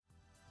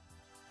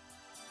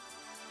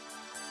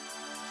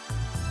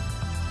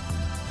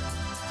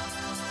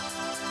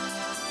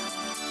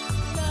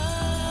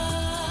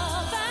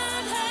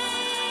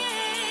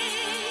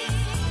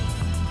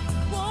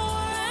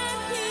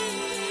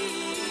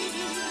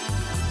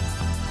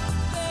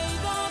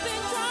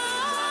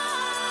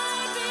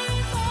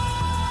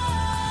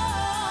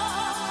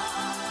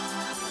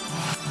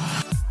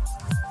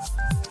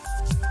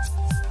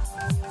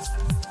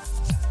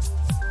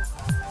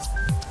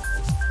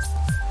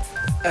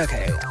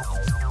Okay,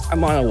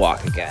 I'm on a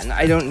walk again.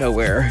 I don't know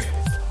where.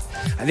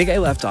 I think I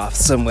left off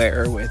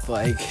somewhere with,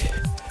 like,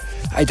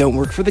 I don't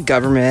work for the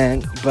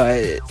government,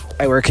 but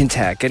I work in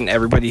tech, and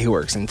everybody who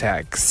works in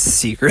tech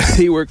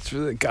secretly works for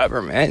the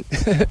government.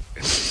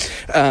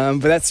 But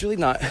that's really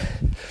not...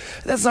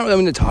 That's not what I'm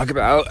going to talk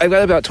about. I've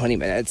got about 20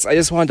 minutes. I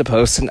just wanted to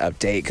post an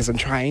update because I'm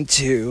trying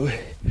to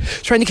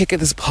kick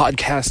this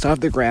podcast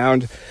off the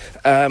ground.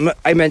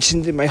 I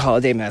mentioned in my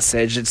holiday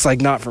message, it's like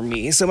not for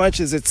me so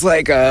much as it's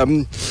like a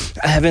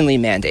heavenly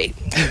mandate.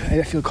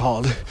 I feel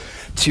called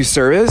to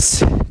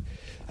service.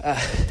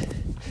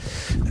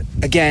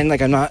 Again,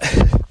 like I'm not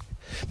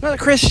a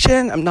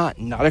Christian. I'm not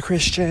a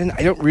Christian.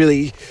 I don't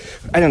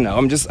know.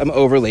 I'm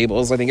over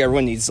labels. I think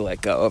everyone needs to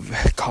let go of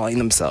calling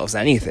themselves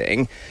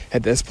anything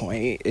at this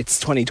point. It's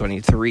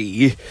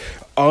 2023.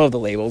 All of the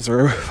labels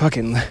are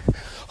fucking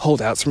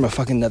holdouts from a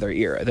fucking another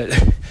era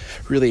that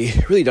really,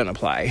 really don't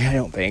apply, I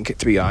don't think,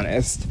 to be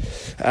honest.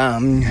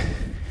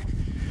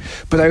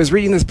 But I was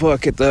reading this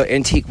book at the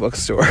antique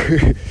bookstore,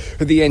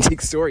 or the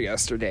antique store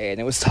yesterday, and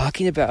it was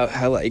talking about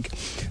how, like,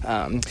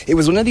 it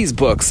was one of these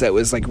books that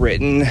was, like,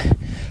 written,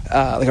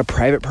 like a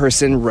private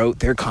person wrote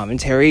their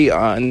commentary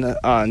on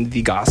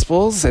the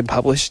Gospels and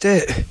published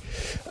it.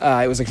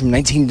 It was, like, from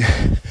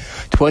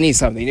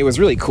 1920-something. It was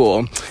really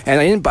cool, and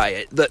I didn't buy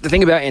it. The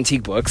thing about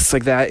antique books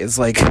like that is,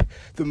 like,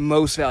 the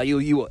most value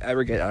you will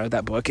ever get out of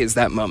that book is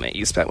that moment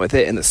you spent with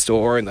it in the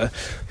store and the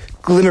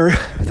glimmer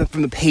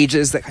from the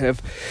pages that kind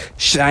of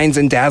shines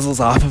and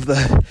dazzles off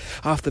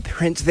the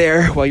print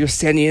there while you're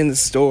standing in the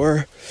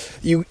store.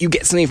 You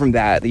get something from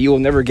that you will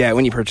never get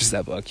when you purchase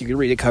that book. You can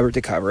read it cover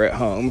to cover at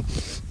home.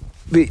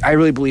 But I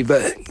really believe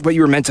that what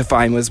you were meant to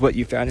find was what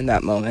you found in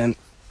that moment.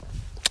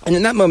 And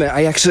in that moment,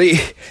 I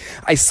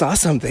saw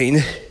something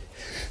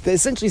that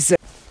essentially said,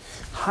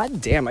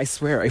 God damn, I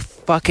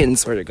fucking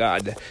swear to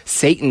God,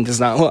 Satan does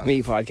not want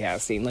me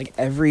podcasting. Like,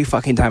 every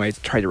fucking time I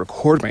try to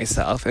record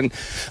myself, and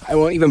I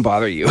won't even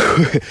bother you.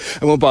 I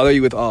won't bother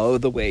you with all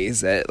of the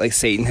ways that, like,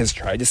 Satan has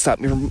tried to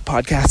stop me from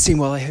podcasting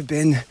while I have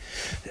been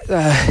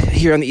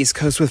here on the East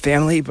Coast with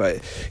family, but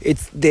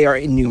they are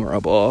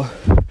innumerable.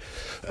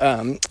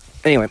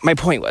 Anyway, my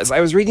point was, I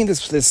was reading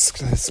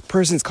this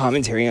person's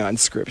commentary on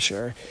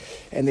scripture,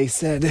 and they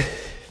said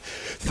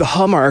the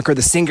hallmark or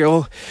the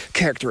single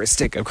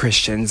characteristic of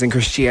Christians and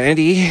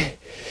Christianity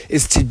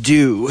is to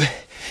do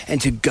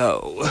and to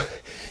go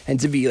and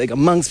to be, like,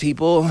 amongst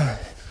people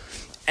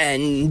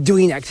and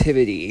doing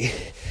activity.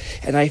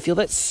 And I feel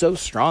that so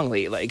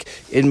strongly, like,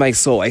 in my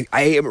soul.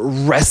 I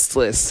am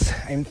restless.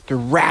 I'm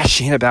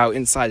thrashing about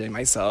inside of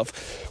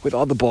myself with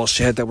all the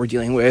bullshit that we're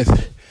dealing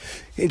with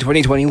in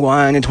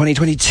 2021 and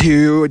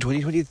 2022 and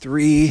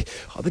 2023,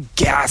 all the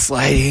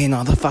gaslighting,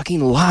 all the fucking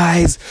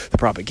lies, the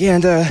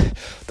propaganda,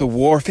 the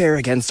warfare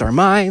against our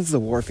minds, the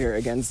warfare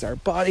against our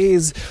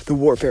bodies, the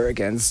warfare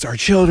against our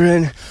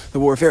children, the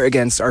warfare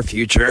against our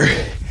future.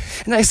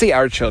 And I say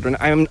our children.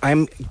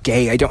 I'm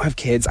gay. I don't have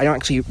kids. I don't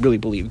actually really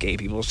believe gay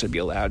people should be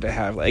allowed to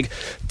have, like,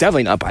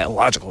 definitely not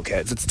biological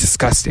kids. It's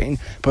disgusting.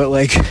 But,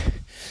 like,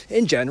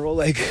 in general,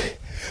 like,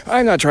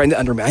 I'm not trying to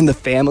undermine the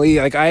family.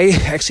 Like, I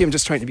actually am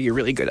just trying to be a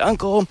really good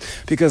uncle,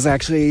 because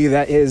actually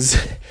that is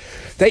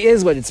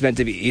what it's meant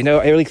to be. You know,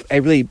 I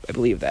really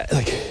believe that.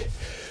 Like,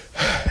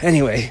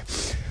 anyway,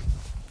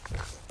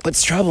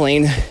 what's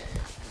troubling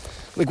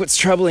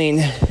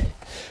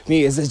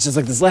me is it's just,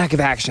 like, this lack of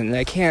action. And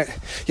I can't,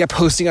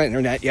 posting on the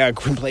internet,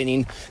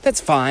 complaining,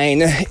 that's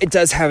fine. It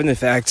does have an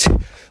effect.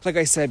 Like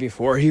I said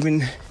before,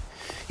 even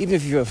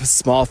if you have a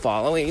small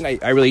following,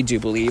 I really do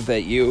believe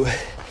that you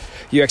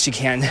actually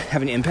can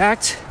have an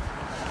impact.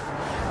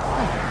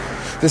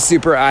 The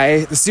super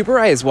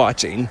eye is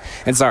watching.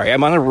 And sorry,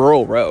 I'm on a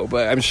rural road,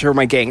 but I'm sure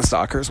my gang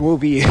stalkers will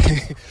be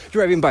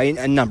driving by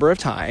a number of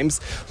times.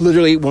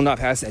 Literally will not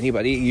pass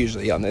anybody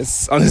usually on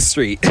this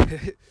street.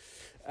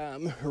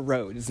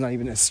 Road. It's not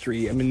even a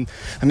street. I'm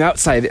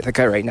outside of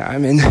Ithaca right now.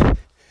 I'm in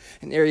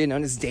an area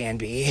known as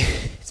Danby.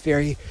 It's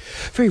very,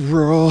 very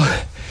rural,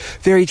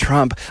 very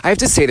Trump. I have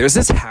to say, there's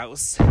this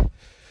house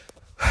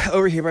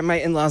over here by my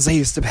in-laws I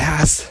used to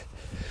pass,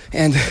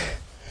 and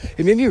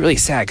it made me really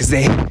sad because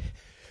they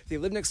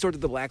lived next door to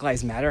the Black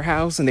Lives Matter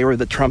house, and they were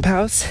the Trump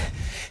house,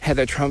 had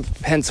their Trump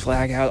Pence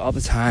flag out all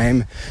the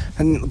time,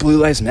 and Blue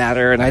Lives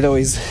Matter, and I'd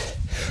always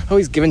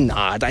give a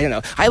nod. I don't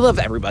know. I love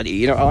everybody,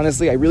 you know,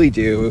 honestly, I really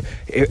do.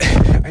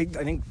 I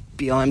think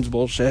BLM's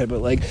bullshit,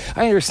 but, like,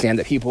 I understand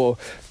that people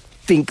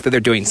think that they're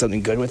doing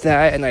something good with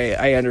that, and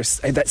I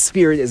understand that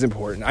spirit is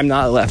important. I'm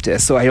not a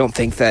leftist, so I don't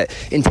think that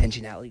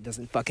intentionality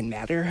doesn't fucking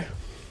matter.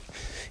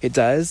 It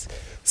does.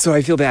 So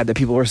I feel bad that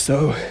people are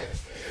so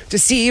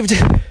deceived.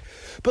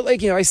 But,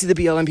 like, you know, I see the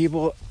BLM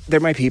people, they're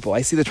my people.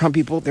 I see the Trump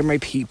people, they're my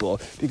people.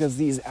 Because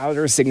these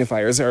outer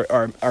signifiers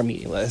are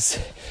meaningless.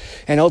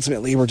 And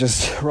ultimately, we're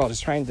all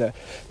just trying to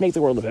make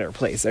the world a better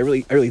place. I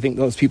really think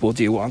those people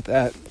do want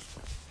that.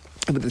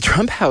 But the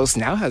Trump house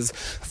now has a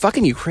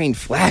fucking Ukraine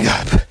flag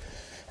up. And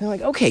I'm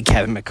like, okay,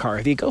 Kevin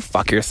McCarthy, go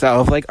fuck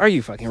yourself. Like, are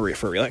you fucking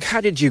for real? Like,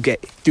 how did you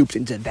get duped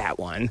into that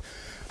one?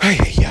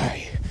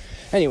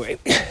 Anyway,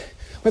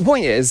 my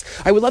point is,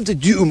 I would love to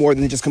do more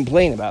than just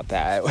complain about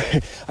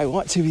that. I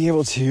want to be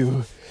able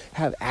to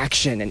have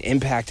action and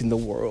impact in the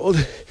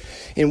world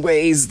in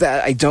ways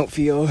that I don't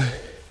feel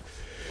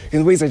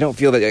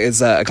that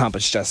is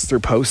accomplished just through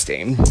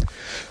posting.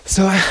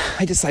 So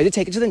I decided to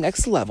take it to the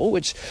next level,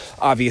 which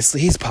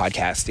obviously is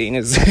podcasting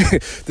is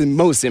the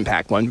most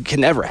impact one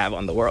can ever have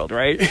on the world,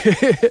 right?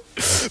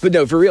 But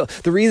no, for real,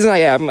 the reason I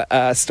am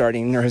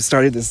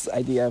started this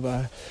idea of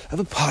a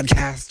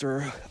podcast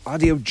or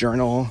audio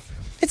journal.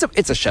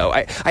 It's a show.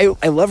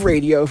 I love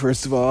radio,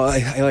 first of all.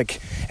 I like,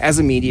 as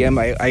a medium,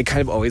 I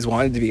kind of always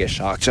wanted to be a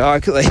shock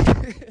jock. Like,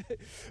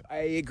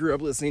 I grew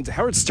up listening to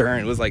Howard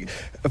Stern, was like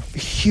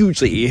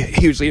hugely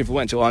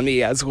influential on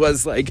me, as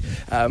was like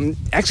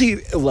actually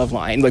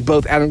Loveline, like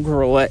both Adam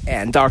Carolla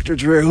and Dr.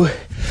 Drew.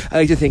 I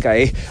like to think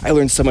I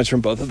learned so much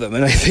from both of them,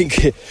 and I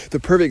think the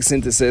perfect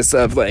synthesis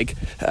of like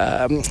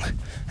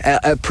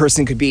a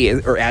person could be,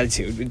 or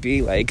attitude would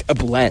be like a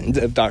blend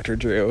of Dr.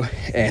 Drew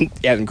and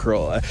Adam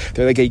Carolla.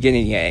 They're like a yin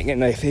and yang,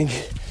 and I think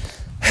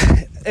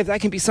if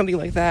that can be something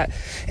like that,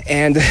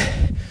 and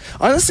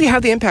honestly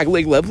have the impact,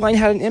 like Loveline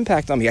had an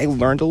impact on me. I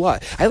learned a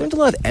lot. I learned a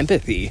lot of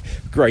empathy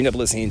growing up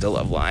listening to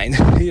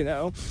Loveline, you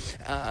know,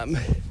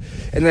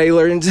 and I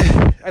learned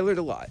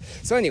a lot.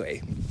 So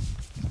anyway,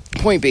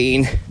 point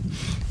being,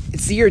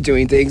 it's the year of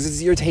doing things, it's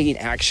the year of taking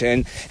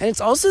action, and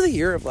it's also the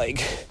year of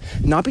like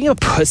not being a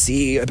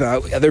pussy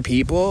about other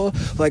people.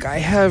 Like, I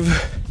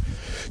have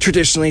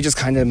traditionally just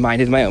kind of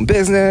minded my own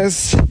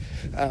business.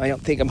 I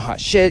don't think I'm hot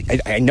shit.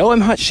 I know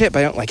I'm hot shit, but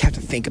I don't like have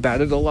to think about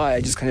it a lot.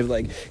 I just kind of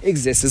like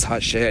exist as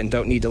hot shit and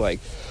don't need to like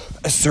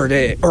assert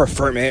it or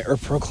affirm it or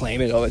proclaim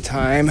it all the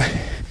time.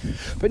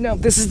 But no,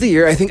 this is the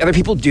year I think other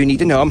people do need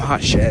to know I'm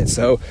hot shit.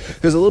 So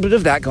there's a little bit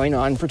of that going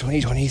on for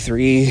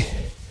 2023.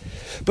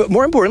 But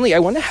more importantly, I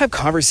want to have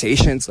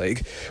conversations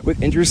like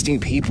with interesting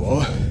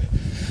people.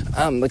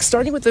 Like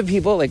starting with the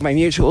people like my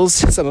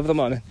mutuals, some of them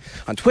on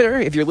Twitter.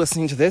 If you're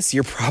listening to this,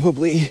 you're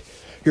probably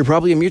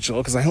a mutual,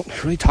 because I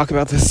don't really talk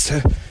about this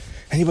to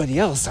anybody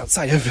else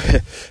outside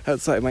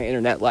my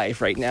internet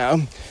life right now.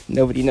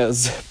 Nobody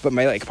knows but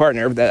my like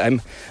partner that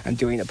I'm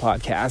doing a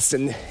podcast,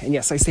 and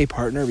yes, I say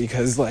partner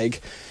because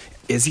like,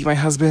 is he my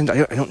husband?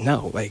 I don't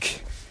know.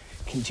 Like,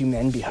 can two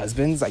men be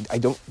husbands? I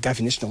don't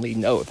definitionally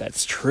know if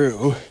that's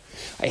true.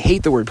 I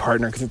hate the word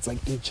partner because it's like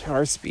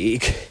HR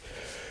speak.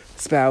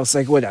 Spouse,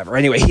 like whatever.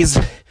 Anyway,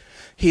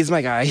 he's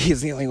my guy.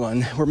 He's the only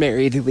one. We're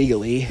married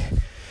legally,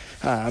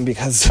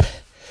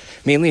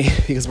 mainly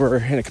because we're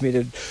in a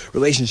committed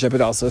relationship,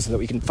 but also so that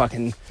we can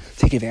fucking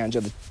take advantage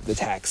of the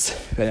tax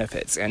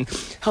benefits and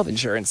health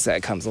insurance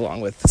that comes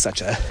along with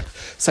such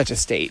a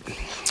state.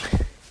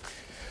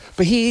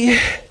 But he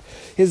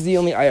is the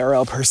only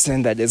IRL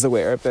person that is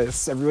aware of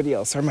this. Everybody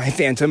else are my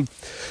phantom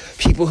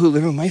people who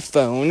live on my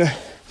phone.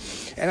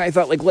 And I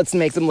thought, like, let's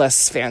make them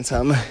less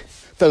phantom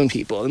phone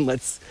people, and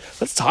let's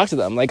talk to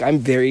them. Like, I'm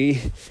very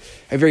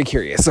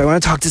curious. So I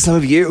want to talk to some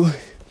of you.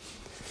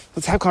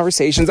 Let's have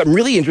conversations. I'm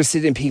really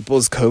interested in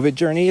people's COVID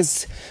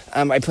journeys.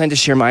 I plan to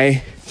share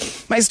my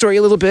story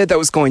a little bit. That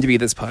was going to be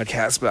this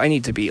podcast, but I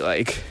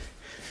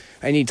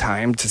need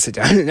time to sit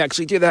down and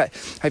actually do that.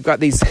 I've got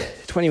these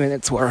 20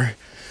 minutes where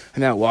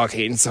I'm out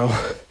walking, so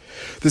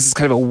this is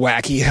kind of a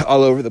wacky,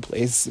 all over the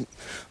place,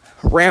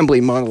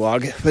 rambling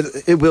monologue, but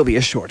it will be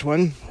a short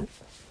one.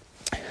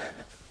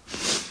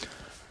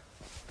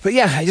 But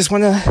yeah, I just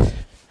want to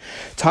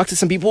talk to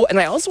some people,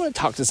 and I also want to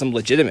talk to some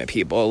legitimate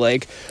people.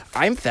 Like,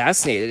 I'm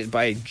fascinated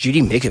by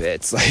Judy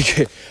Mikovits.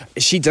 Like,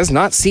 she does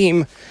not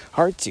seem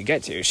hard to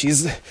get to.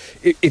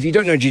 If you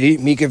don't know Judy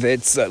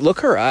Mikovits, look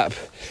her up.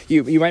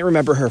 You might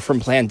remember her from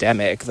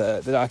Plandemic,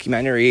 the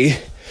documentary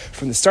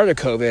from the start of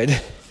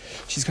COVID.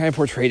 She's kind of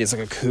portrayed as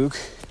like a kook,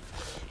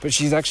 but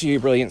she's actually a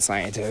brilliant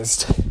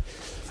scientist.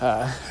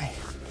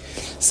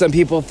 Some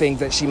people think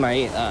that she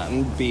might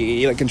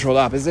be like controlled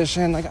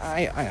opposition. Like,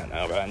 I don't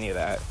know about any of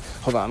that.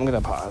 Hold on, I'm gonna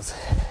pause.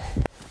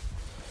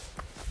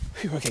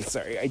 Okay,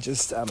 sorry. I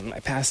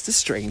passed a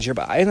stranger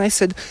by and I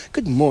said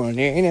good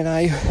morning, and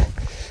I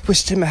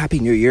wished him a happy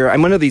new year.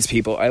 I'm one of these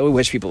people. I would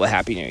wish people a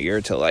happy new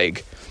year till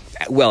like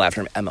well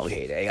after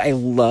MLK Day. I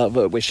love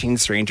wishing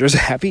strangers a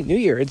happy new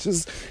year. It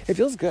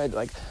feels good.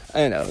 Like,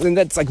 I don't know. And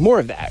that's like more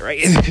of that, right,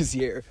 in this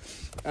year.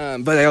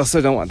 But I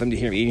also don't want them to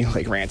hear me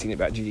like ranting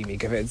about Judy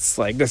Mikovits,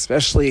 like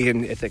especially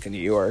in Ithaca, New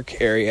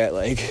York area.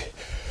 Like,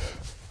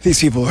 these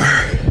people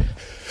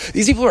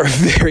are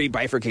very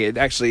bifurcated.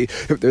 Actually,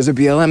 if there's a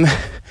BLM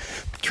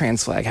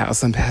trans flag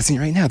house I'm passing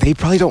right now, they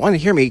probably don't want to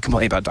hear me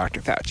complain about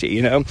Dr. Fauci,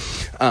 you know?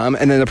 And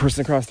then the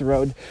person across the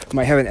road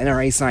might have an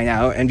NRA sign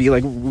out and be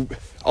like,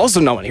 also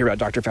not want to hear about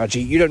Dr.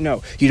 Fauci. You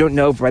don't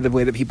know by the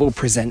way that people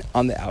present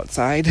on the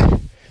outside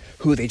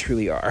who they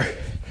truly are.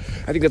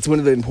 I think that's one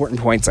of the important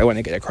points I want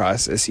to get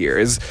across this year.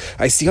 Is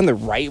I see on the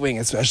right wing,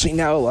 especially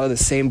now, a lot of the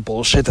same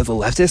bullshit that the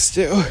leftists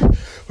do,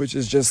 which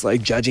is just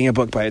like judging a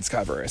book by its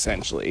cover,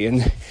 essentially,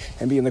 and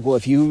being like, well,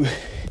 if you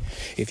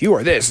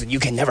are this, then you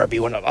can never be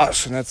one of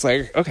us. And that's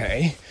like,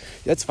 okay,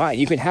 that's fine.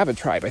 You can have a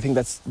tribe. I think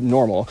that's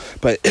normal,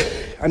 but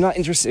I'm not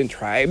interested in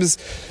tribes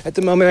at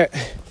the moment.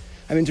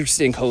 I'm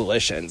interested in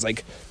coalitions.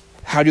 Like,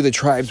 how do the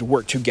tribes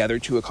work together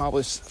to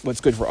accomplish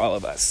what's good for all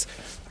of us?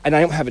 And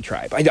I don't have a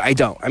tribe. I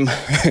don't. I'm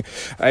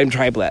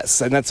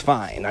tribeless, and that's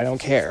fine. I don't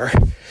care.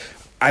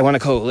 I want a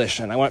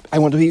coalition. I want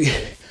to be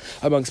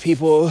amongst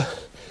people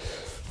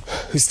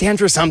who stand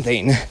for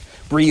something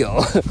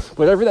real,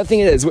 whatever that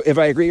thing is, if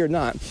I agree or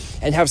not,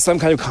 and have some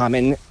kind of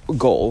common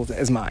goal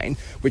as mine,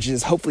 which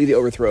is hopefully the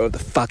overthrow of the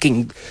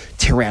fucking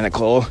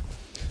tyrannical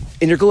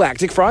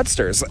intergalactic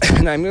fraudsters.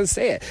 And I'm going to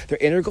say it. They're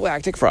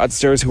intergalactic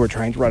fraudsters who are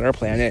trying to run our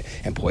planet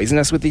and poison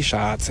us with these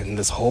shots and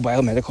this whole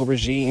biomedical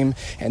regime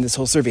and this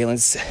whole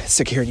surveillance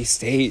security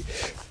state,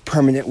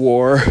 permanent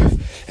war,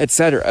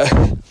 etc.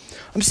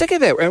 I'm sick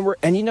of it.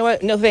 And you know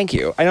what? No, thank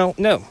you.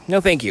 No,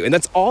 thank you. And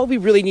that's all we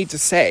really need to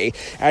say.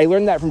 And I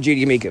learned that from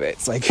Judy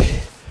Mikovits. Like,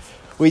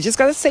 we just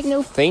got to say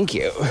no, thank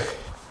you.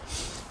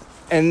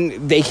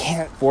 And they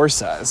can't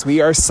force us.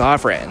 We are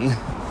sovereign.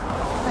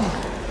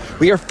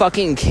 We are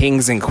fucking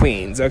kings and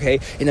queens, okay?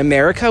 In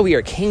America, we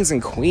are kings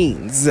and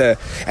queens.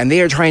 And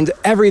they are trying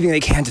everything they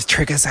can to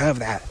trick us out of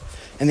that.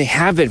 And they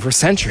have been for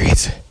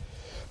centuries.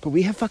 But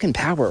we have fucking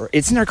power.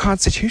 It's in our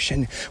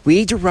Constitution.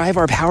 We derive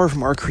our power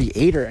from our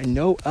Creator and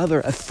no other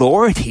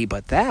authority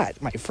but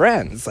that, my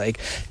friends. Like,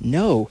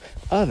 no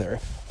other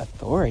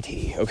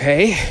authority,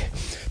 okay?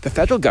 The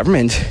federal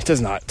government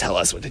does not tell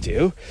us what to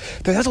do.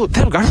 The federal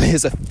government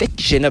is a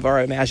fiction of our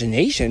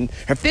imagination,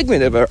 a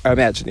figment of our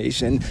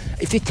imagination,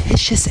 a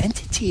fictitious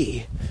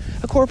entity,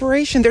 a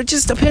corporation. They're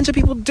just a bunch of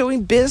people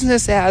doing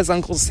business as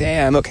Uncle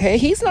Sam, okay?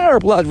 He's not our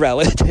blood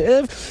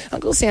relative.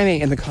 Uncle Sam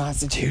ain't in the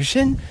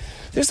Constitution.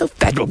 There's no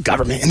federal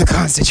government in the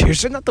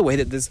Constitution, not the way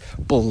that this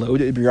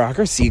bloated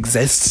bureaucracy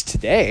exists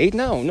today.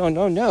 No.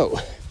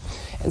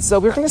 And so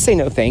we're going to say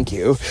no thank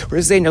you. We're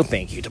going to say no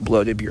thank you to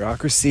bloated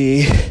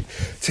bureaucracy,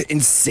 to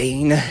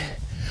insane,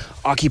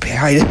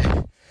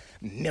 occupied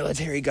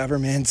military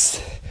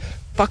governments.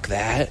 Fuck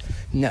that.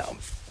 No.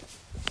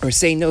 We're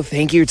saying no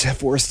thank you to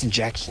forced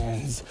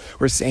injections.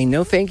 We're saying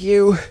no thank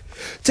you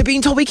to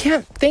being told we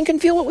can't think and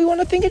feel what we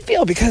want to think and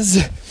feel,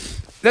 because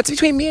that's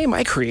between me and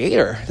my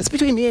Creator. That's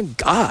between me and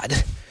God.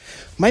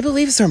 My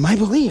beliefs are my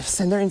beliefs,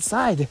 and they're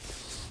inside.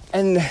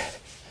 And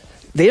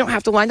they don't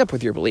have to line up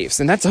with your beliefs,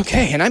 and that's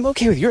okay. And I'm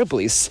okay with your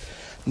beliefs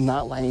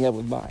not lining up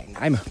with mine.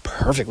 I'm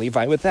perfectly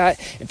fine with that.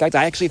 In fact,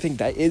 I actually think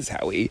that is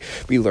how we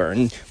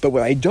learn. But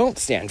what I don't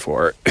stand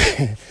for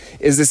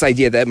is this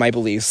idea that my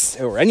beliefs,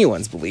 or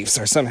anyone's beliefs,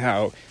 are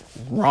somehow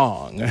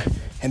wrong,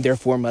 and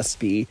therefore must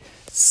be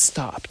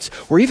stopped,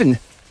 or even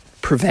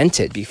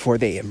prevented before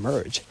they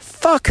emerge.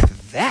 Fuck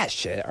that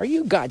shit. Are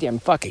you goddamn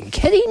fucking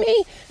kidding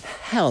me?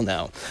 Hell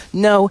no.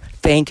 No,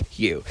 thank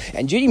you.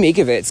 And Judy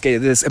Mikovits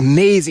gave this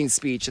amazing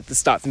speech at the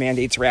Stop the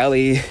Mandates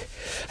rally.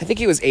 I think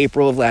it was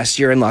April of last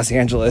year in Los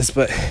Angeles,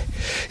 but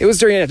it was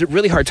during a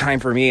really hard time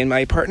for me and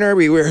my partner.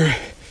 We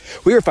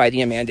were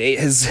fighting a mandate.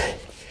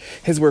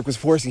 His work was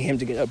forcing him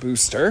to get a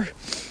booster,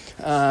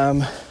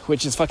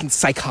 which is fucking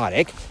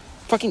psychotic,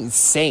 fucking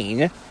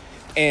insane.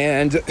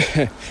 And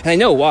I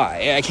know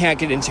why. I can't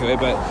get into it,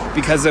 but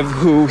because of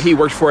who he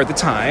worked for at the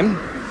time.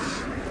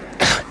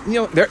 You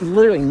know, there are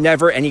literally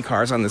never any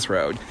cars on this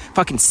road.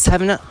 Fucking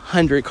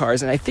 700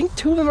 cars, and I think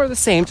 2 of them are the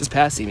same, just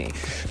passing me.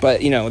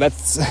 But, you know,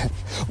 that's...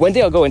 One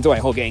day I'll go into my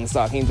whole gang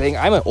stalking thing.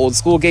 I'm an old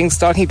school gang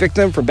stalking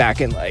victim from back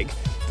in, like,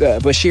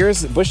 the Bush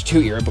years. Bush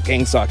 2 era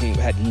gang stalking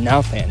had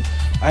nothing.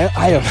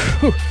 I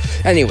don't...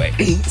 Anyway,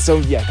 so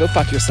yeah, go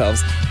fuck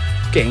yourselves,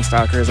 gang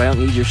stalkers. I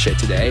don't need your shit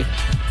today.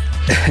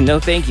 No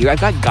thank you.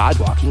 I've got God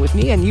walking with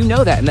me, and you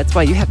know that, and that's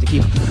why you have to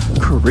keep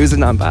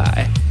cruising on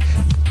by.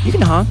 You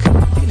can honk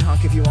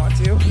if you want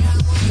to,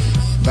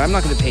 but I'm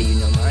not going to pay you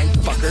no mind,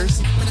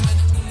 fuckers.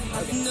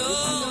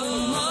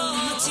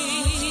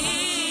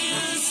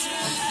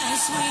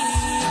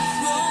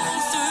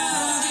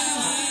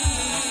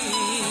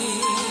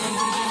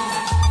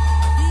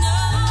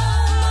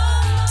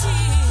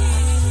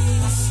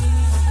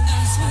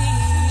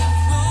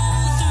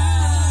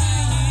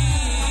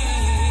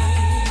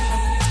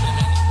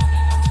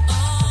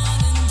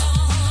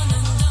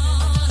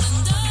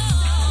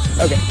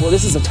 Okay, well,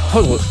 this is a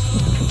total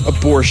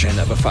abortion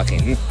of a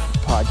fucking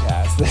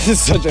podcast. This is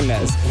such a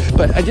mess.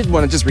 But I did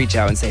want to just reach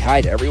out and say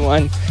hi to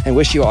everyone and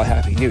wish you all a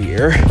happy new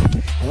year.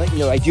 And let you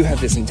know I do have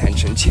this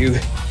intention to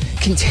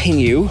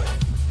continue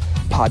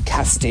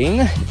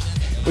podcasting,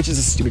 which is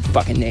a stupid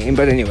fucking name.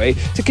 But anyway,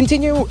 to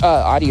continue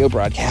audio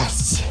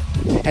broadcasts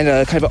and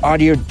a kind of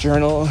audio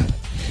journal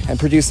and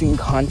producing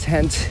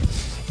content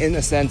in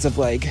the sense of,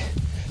 like,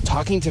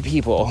 talking to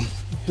people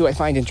who I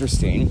find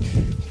interesting.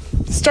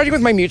 Starting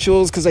with my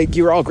mutuals, because, like,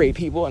 you're all great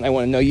people and I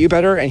want to know you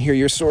better and hear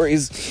your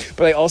stories.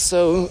 But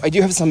I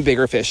do have some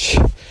bigger fish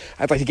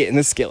I'd like to get in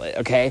the skillet,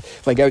 okay?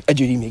 Like a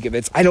Judy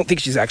Mikovits. I don't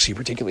think she's actually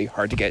particularly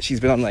hard to get. She's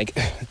been on, like,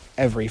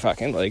 every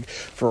fucking, like,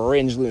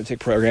 fringe lunatic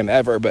program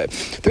ever. But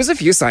there's a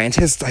few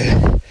scientists.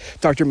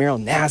 Dr.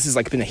 Meryl Nass has,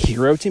 like, been a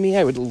hero to me.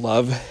 I would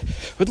love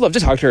to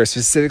talk to her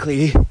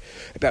specifically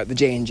about the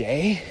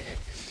J&J.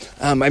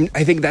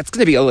 I think that's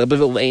going to be a little bit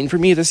of a lane for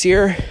me this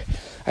year.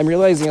 I'm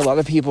realizing a lot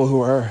of people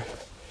who are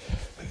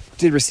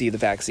did receive the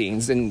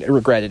vaccines and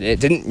regretted it,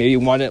 didn't maybe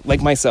want it,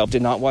 like myself,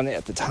 did not want it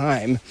at the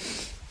time.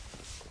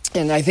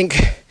 And I think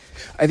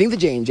the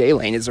J&J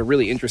lane is a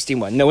really interesting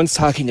one. No one's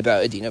talking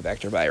about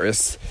adenovector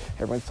virus.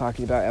 Everyone's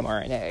talking about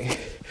mRNA.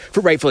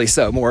 For rightfully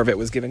so, more of it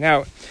was given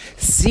out.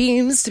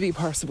 Seems to be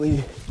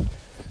possibly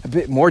a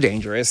bit more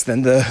dangerous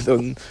than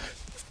the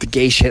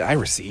gay shit I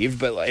received,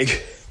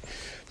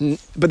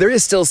 but there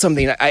is still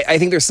something. I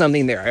think there's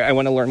something there. I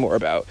want to learn more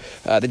about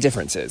the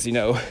differences, and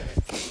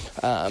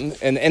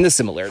the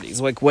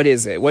similarities. Like, what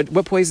is it?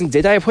 What poison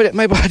did I put in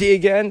my body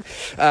again?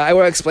 I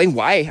want to explain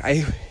why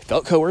I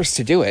felt coerced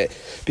to do it,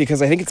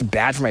 because I think it's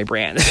bad for my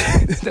brand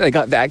that I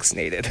got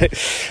vaccinated.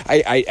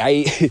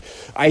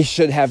 I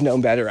should have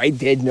known better. I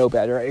did know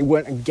better. I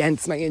went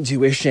against my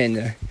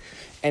intuition.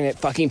 And it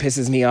fucking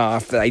pisses me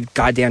off that I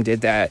goddamn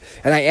did that.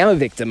 And I am a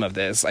victim of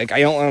this. Like,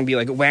 I don't want to be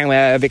like,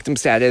 wah, victim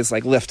status,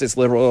 like leftist,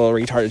 liberal,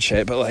 retarded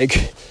shit. But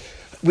like,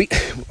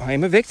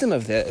 I'm a victim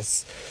of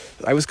this.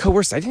 I was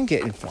coerced. I didn't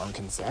get informed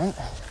consent.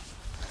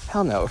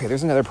 Hell no. Okay,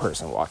 there's another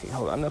person walking.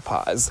 Hold on, I'm gonna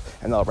pause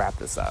and I'll wrap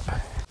this up.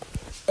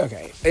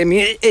 Okay, I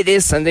mean, it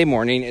is Sunday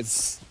morning.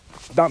 It's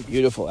not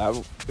beautiful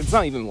out. It's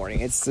not even morning.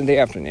 It's Sunday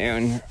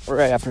afternoon,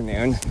 right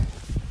afternoon.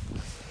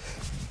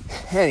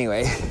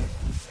 Anyway,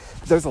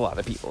 there's a lot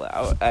of people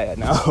out. I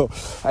know.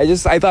 I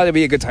thought it'd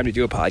be a good time to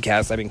do a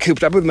podcast. I've been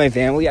cooped up with my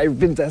family. I've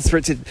been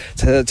desperate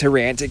to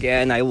rant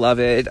again. I love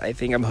it. I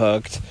think I'm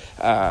hooked.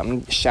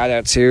 Shout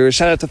out to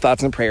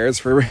Thoughts and Prayers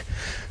for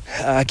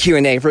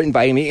Q&A, for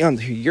inviting me on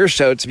your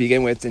show to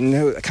begin with,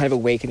 and kind of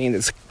awakening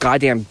this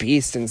goddamn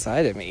beast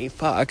inside of me.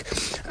 Fuck.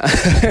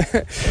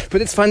 But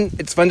it's fun.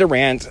 It's fun to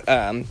rant.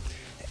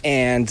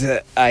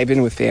 And I've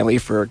been with family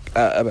for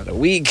about a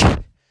week.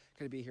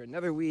 Going to be here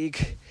another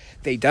week.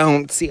 They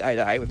don't see eye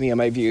to eye with me on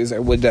my views. I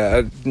would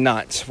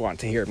not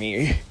want to hear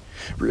me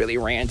really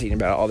ranting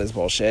about all this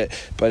bullshit.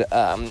 But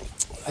I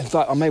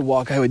thought on my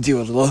walk I would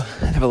have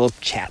a little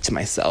chat to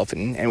myself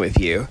and with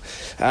you.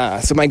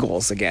 So my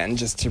goals, again,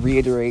 just to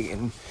reiterate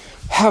and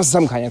have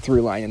some kind of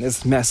through line in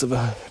this mess of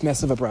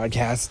a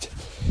broadcast.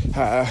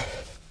 I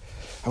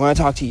want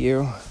to talk to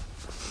you.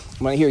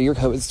 I want to hear your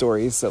COVID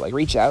stories. So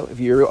reach out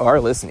if you are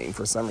listening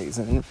for some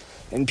reason.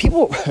 And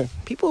people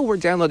were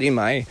downloading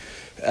my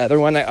other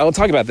one. I'll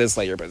talk about this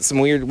later, but some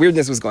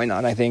weirdness was going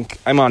on. I think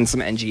I'm on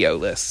some NGO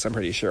lists, I'm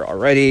pretty sure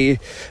already.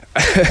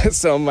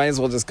 So might as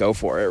well just go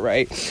for it,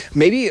 right?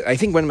 Maybe, I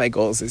think one of my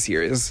goals this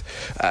year is,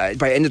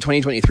 by end of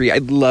 2023,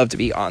 I'd love to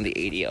be on the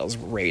ADL's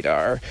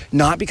radar.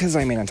 Not because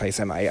I'm an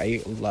anti-Semite.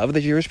 I love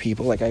the Jewish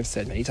people, like I've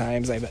said many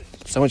times. I have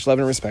so much love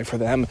and respect for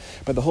them.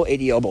 But the whole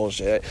ADL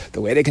bullshit,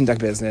 the way they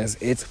conduct business,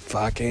 it's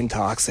fucking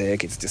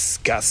toxic. It's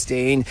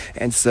disgusting.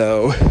 And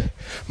so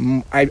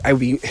I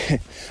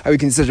would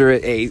consider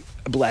it a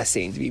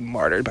blessing to be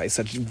martyred by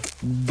such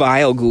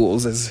vile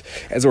ghouls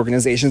as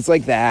organizations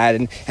like that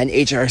and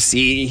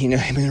HRC,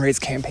 Human Rights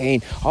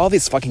Campaign, all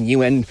this fucking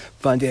UN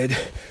funded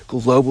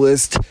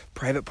globalist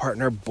private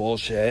partner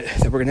bullshit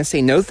that we're gonna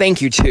say no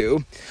thank you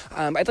to.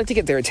 I'd like to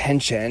get their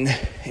attention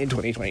in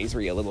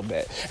 2023 a little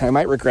bit, and I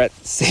might regret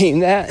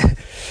saying that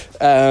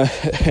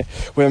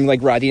when I'm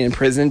rotting in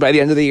prison by the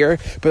end of the year.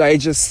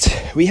 But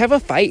we have a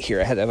fight here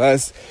ahead of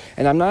us,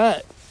 and I'm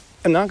not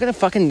gonna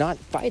fucking not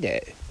fight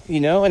it.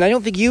 And I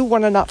don't think you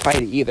want to not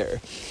fight it either.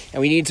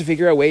 And we need to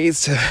figure out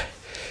ways to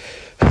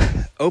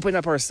open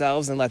up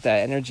ourselves and let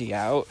that energy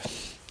out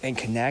and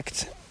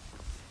connect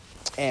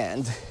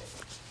and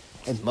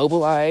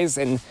mobilize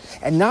and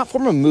not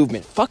form a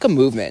movement. Fuck a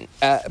movement.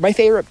 My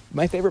favorite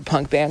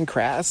punk band,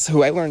 Crass,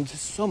 who I learned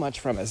so much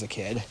from as a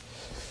kid.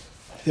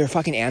 They're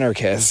fucking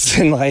anarchists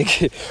and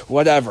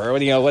whatever.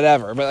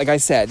 But like I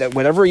said, that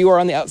whatever you are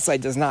on the outside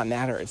does not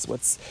matter. It's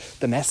what's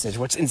the message,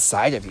 what's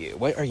inside of you.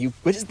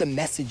 What is the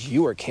message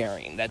you are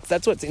carrying?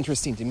 That's what's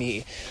interesting to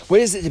me.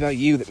 What is it about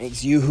you that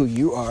makes you who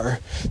you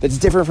are, that's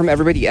different from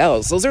everybody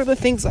else? Those are the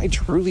things I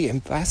truly am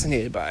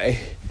fascinated by,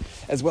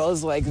 as well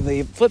as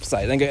the flip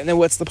side. And then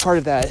what's the part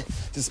of that,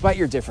 despite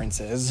your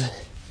differences,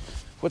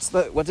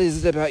 what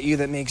is it about you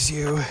that makes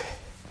you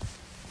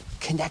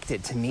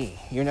connected to me,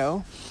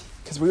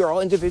 Because we are all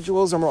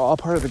individuals and we're all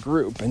part of the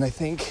group. And I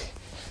think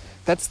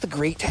that's the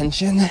great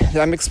tension that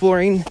I'm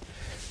exploring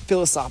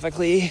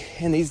philosophically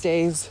in these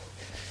days.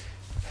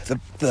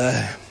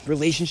 The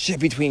relationship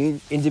between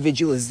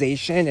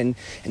individualization and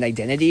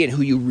identity and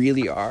who you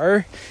really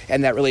are,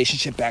 and that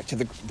relationship back to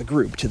the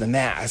group, to the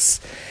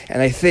mass.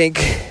 And I think,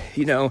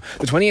 the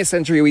 20th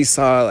century we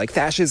saw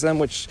fascism,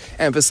 which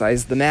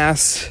emphasized the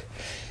mass,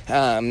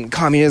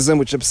 communism,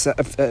 which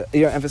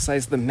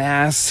emphasized the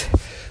mass.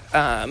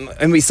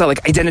 And we saw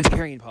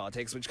identitarian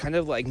politics, which kind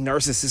of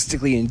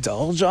narcissistically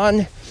indulge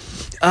on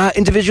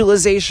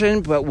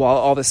individualization, but while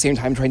all the same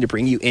time trying to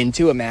bring you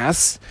into a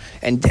mass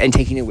and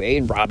taking away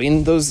and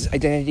robbing those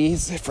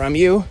identities from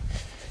you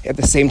at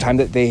the same time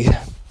that they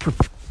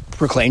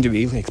proclaim to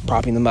be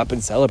propping them up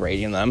and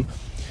celebrating them.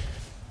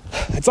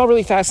 It's all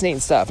really fascinating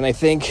stuff. And I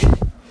think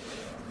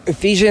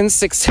Ephesians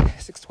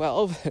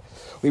 6:12,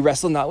 we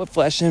wrestle not with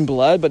flesh and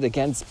blood, but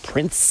against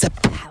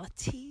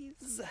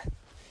principalities.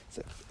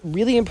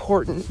 really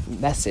important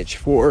message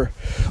for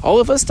all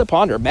of us to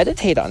ponder,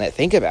 meditate on it,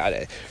 think about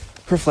it,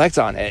 reflect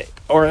on it,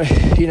 or,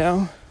 you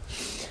know.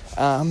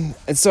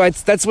 And so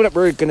that's what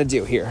we're going to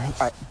do here.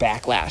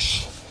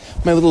 Backklash.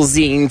 My little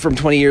zine from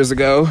 20 years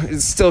ago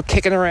is still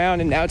kicking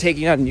around and now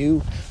taking on new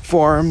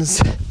forms.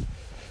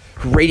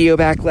 Radio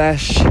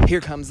Backlash.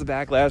 Here comes the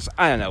Backlash.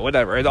 I don't know,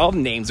 whatever. All the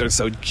names are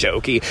so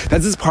jokey.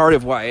 This is part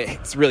of why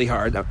it's really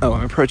hard. Oh,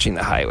 I'm approaching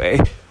the highway.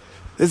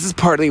 This is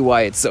partly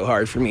why it's so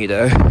hard for me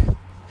to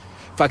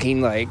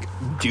fucking, like,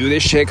 do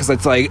this shit. Because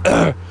it's like,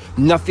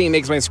 nothing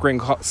makes my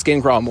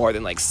skin crawl more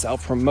than, like,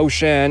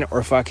 self-promotion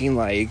or fucking,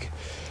 like,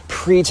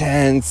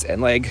 pretense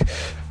and, like,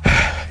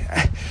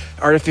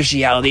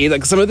 artificiality.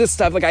 Like, some of this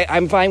stuff, like,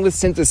 I'm fine with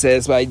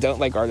synthesis, but I don't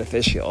like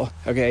artificial,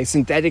 okay?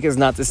 Synthetic is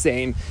not the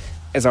same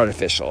as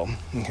artificial,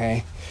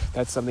 okay?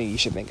 That's something you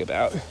should think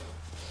about.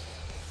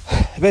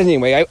 But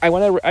anyway, I'm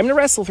gonna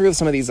wrestle through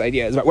some of these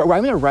ideas. I'm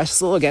gonna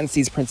wrestle against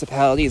these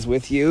principalities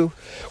with you,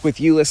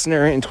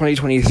 listener, in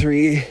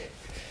 2023.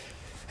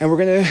 And we're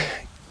gonna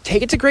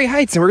take it to great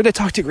heights, and we're gonna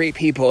talk to great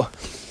people.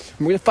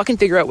 And we're gonna fucking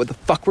figure out what the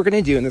fuck we're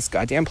gonna do in this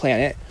goddamn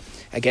planet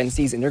against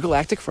these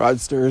intergalactic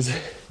fraudsters.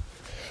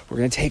 We're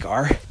going to take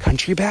our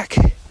country back,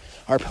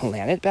 our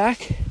planet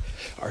back,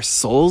 our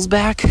souls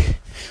back,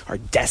 our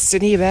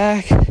destiny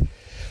back,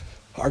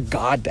 our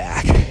God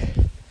back.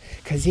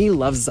 Because he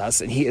loves us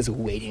and he is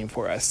waiting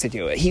for us to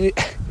do it.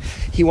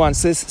 He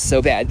wants this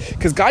so bad.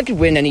 Because God could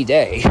win any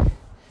day.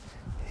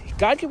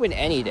 God could win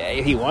any day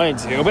if he wanted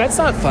to, but that's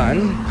not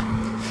fun.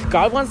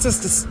 God wants to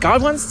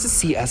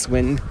see us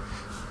win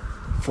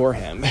for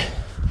him.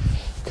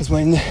 Because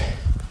when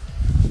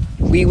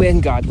we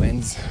win, God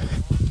wins.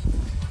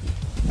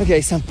 Okay,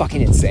 I sound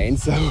fucking insane,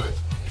 so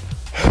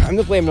I'm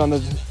gonna blame it on the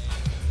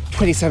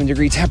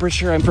 27-degree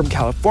temperature. I'm from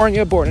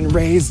California, born and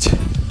raised.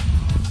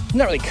 I'm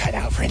not really cut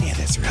out for any of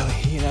this, really,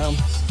 you know?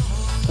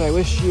 But I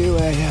wish you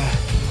a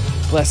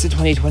blessed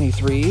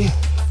 2023,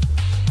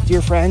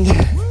 dear friend.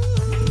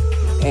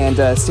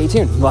 And stay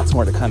tuned, lots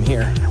more to come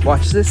here.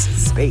 Watch this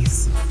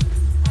space.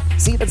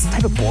 See, that's the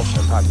type of bullshit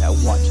I'm talking about.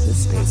 Watch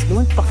this space. No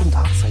one fucking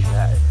talks like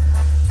that.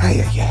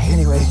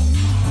 Anyway,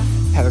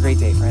 have a great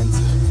day, friends.